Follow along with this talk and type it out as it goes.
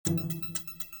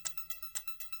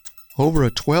Over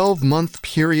a 12-month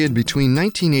period between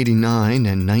 1989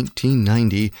 and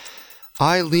 1990,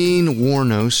 Aileen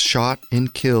Wuornos shot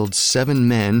and killed 7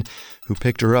 men who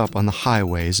picked her up on the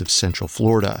highways of Central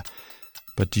Florida.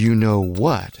 But do you know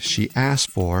what she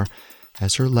asked for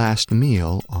as her last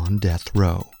meal on death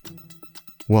row?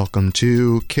 Welcome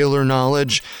to Killer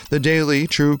Knowledge, the daily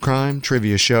true crime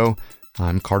trivia show.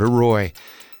 I'm Carter Roy.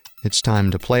 It's time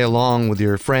to play along with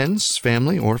your friends,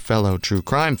 family, or fellow true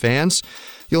crime fans.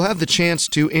 You'll have the chance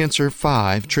to answer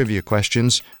 5 trivia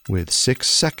questions with 6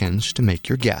 seconds to make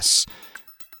your guess.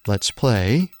 Let's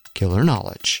play Killer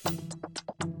Knowledge.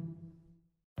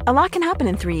 A lot can happen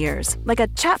in 3 years, like a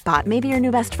chatbot may be your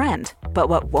new best friend. But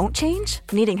what won't change?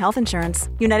 Needing health insurance.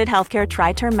 United Healthcare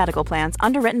Tri-Term Medical Plans,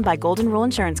 underwritten by Golden Rule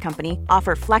Insurance Company,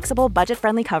 offer flexible,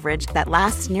 budget-friendly coverage that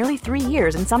lasts nearly 3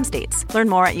 years in some states. Learn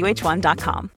more at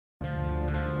uh1.com.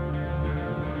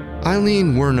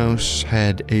 Aileen Wuornos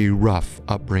had a rough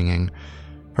upbringing.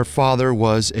 Her father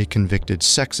was a convicted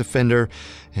sex offender,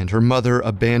 and her mother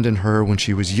abandoned her when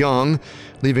she was young,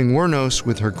 leaving Wuornos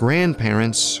with her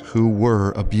grandparents, who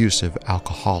were abusive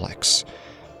alcoholics.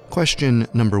 Question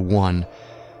number 1.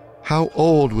 How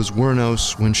old was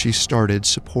Wuornos when she started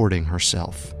supporting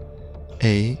herself?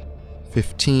 A.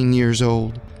 15 years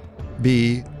old.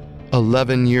 B.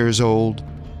 11 years old.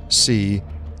 C.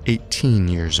 18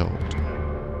 years old.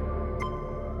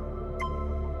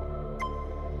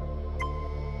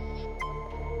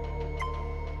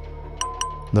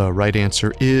 The right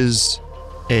answer is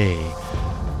A.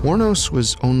 Wuornos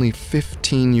was only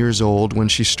 15 years old when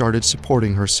she started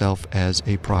supporting herself as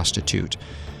a prostitute.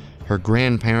 Her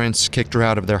grandparents kicked her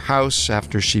out of their house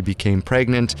after she became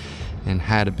pregnant and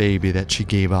had a baby that she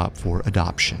gave up for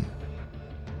adoption.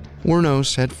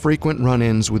 Wuornos had frequent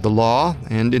run-ins with the law,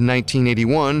 and in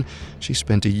 1981, she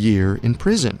spent a year in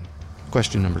prison.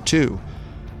 Question number 2.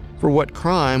 For what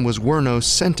crime was Wuornos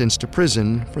sentenced to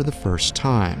prison for the first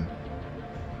time?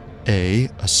 A.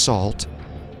 Assault.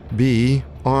 B.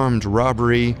 Armed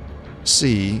robbery.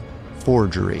 C.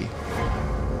 Forgery.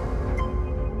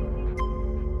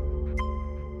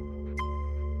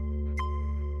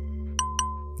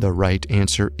 The right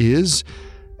answer is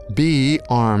B.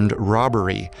 Armed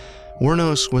robbery.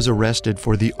 Wuornos was arrested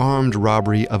for the armed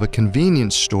robbery of a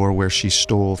convenience store where she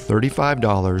stole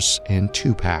 $35 and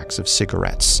 2 packs of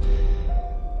cigarettes.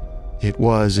 It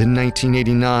was in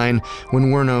 1989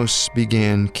 when Wuornos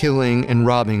began killing and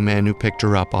robbing men who picked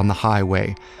her up on the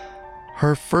highway.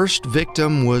 Her first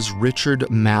victim was Richard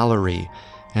Mallory,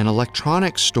 an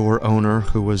electronics store owner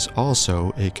who was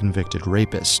also a convicted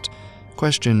rapist.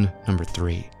 Question number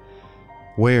 3.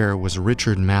 Where was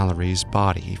Richard Mallory's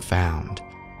body found?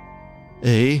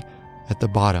 A. At the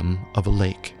bottom of a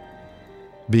lake.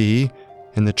 B.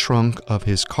 In the trunk of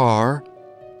his car.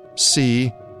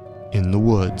 C. In the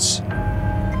woods.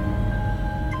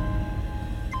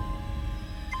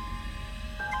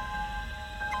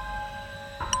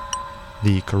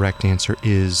 The correct answer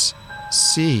is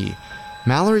C.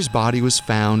 Mallory's body was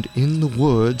found in the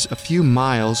woods a few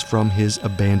miles from his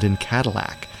abandoned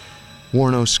Cadillac.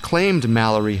 Wuornos claimed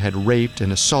Mallory had raped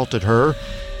and assaulted her,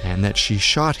 and that she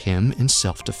shot him in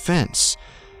self-defense.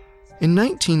 In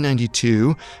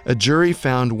 1992, a jury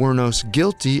found Wuornos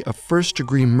guilty of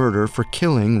first-degree murder for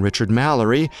killing Richard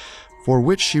Mallory, for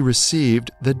which she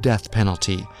received the death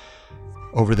penalty.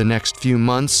 Over the next few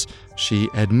months, she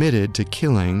admitted to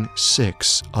killing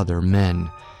 6 other men.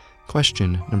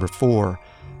 Question number 4.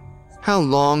 How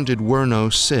long did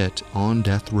Wuornos sit on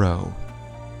death row?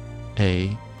 A.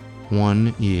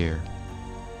 1 year.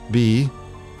 B.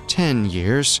 10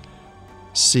 years.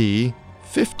 C.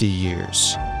 50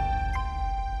 years.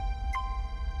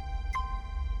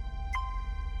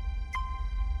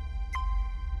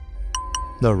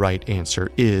 The right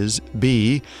answer is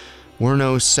B.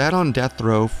 Wuornos sat on death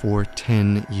row for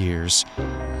 10 years.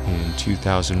 In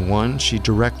 2001, she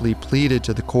directly pleaded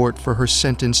to the court for her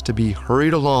sentence to be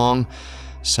hurried along,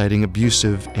 citing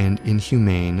abusive and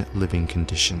inhumane living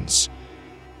conditions.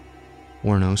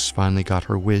 Wuornos finally got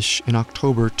her wish in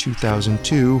October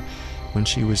 2002 when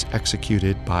she was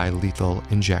executed by lethal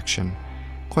injection.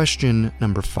 Question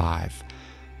number 5.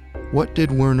 What did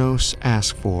Wuornos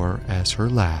ask for as her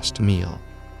last meal?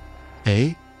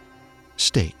 A.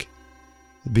 Steak.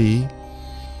 B.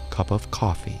 Cup of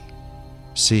coffee.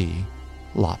 C.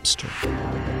 Lobster.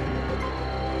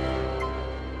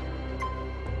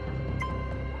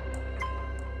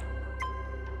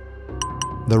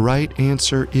 The right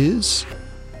answer is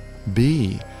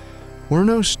B.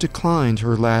 Wuornos declined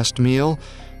her last meal,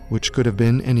 which could have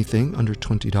been anything under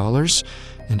 $20,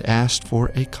 and asked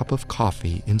for a cup of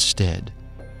coffee instead.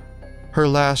 Her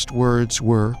last words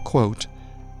were, quote,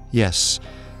 "Yes,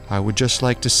 I would just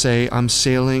like to say I'm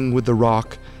sailing with the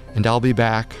Rock, and I'll be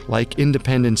back, like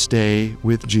Independence Day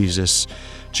with Jesus.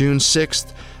 June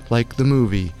 6th, like the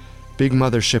movie, big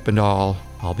mothership and all,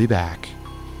 I'll be back.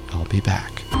 I'll be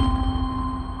back."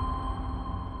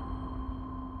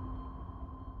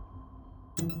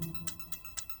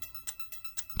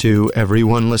 To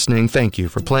everyone listening, thank you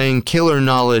for playing Killer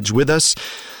Knowledge with us.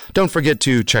 Don't forget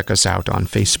to check us out on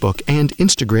Facebook and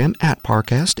Instagram at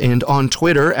Parcast and on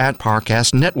Twitter at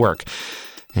Parcast Network.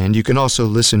 And you can also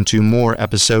listen to more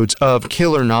episodes of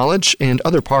Killer Knowledge and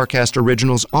other Parcast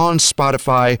originals on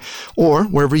Spotify or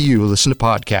wherever you listen to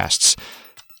podcasts.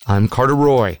 I'm Carter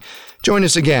Roy. Join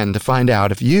us again to find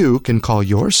out if you can call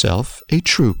yourself a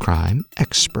true crime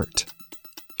expert.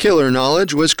 Killer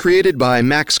Knowledge was created by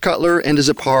Max Cutler and is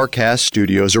a Parcast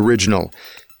Studios original.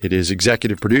 It is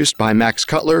executive produced by Max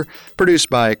Cutler, produced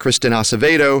by Kristen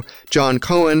Acevedo, John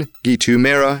Cohen, Gitu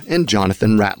Mera, and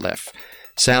Jonathan Ratliff.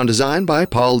 Sound design by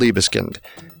Paul Liebeskind.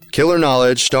 Killer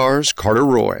Knowledge stars Carter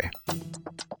Roy.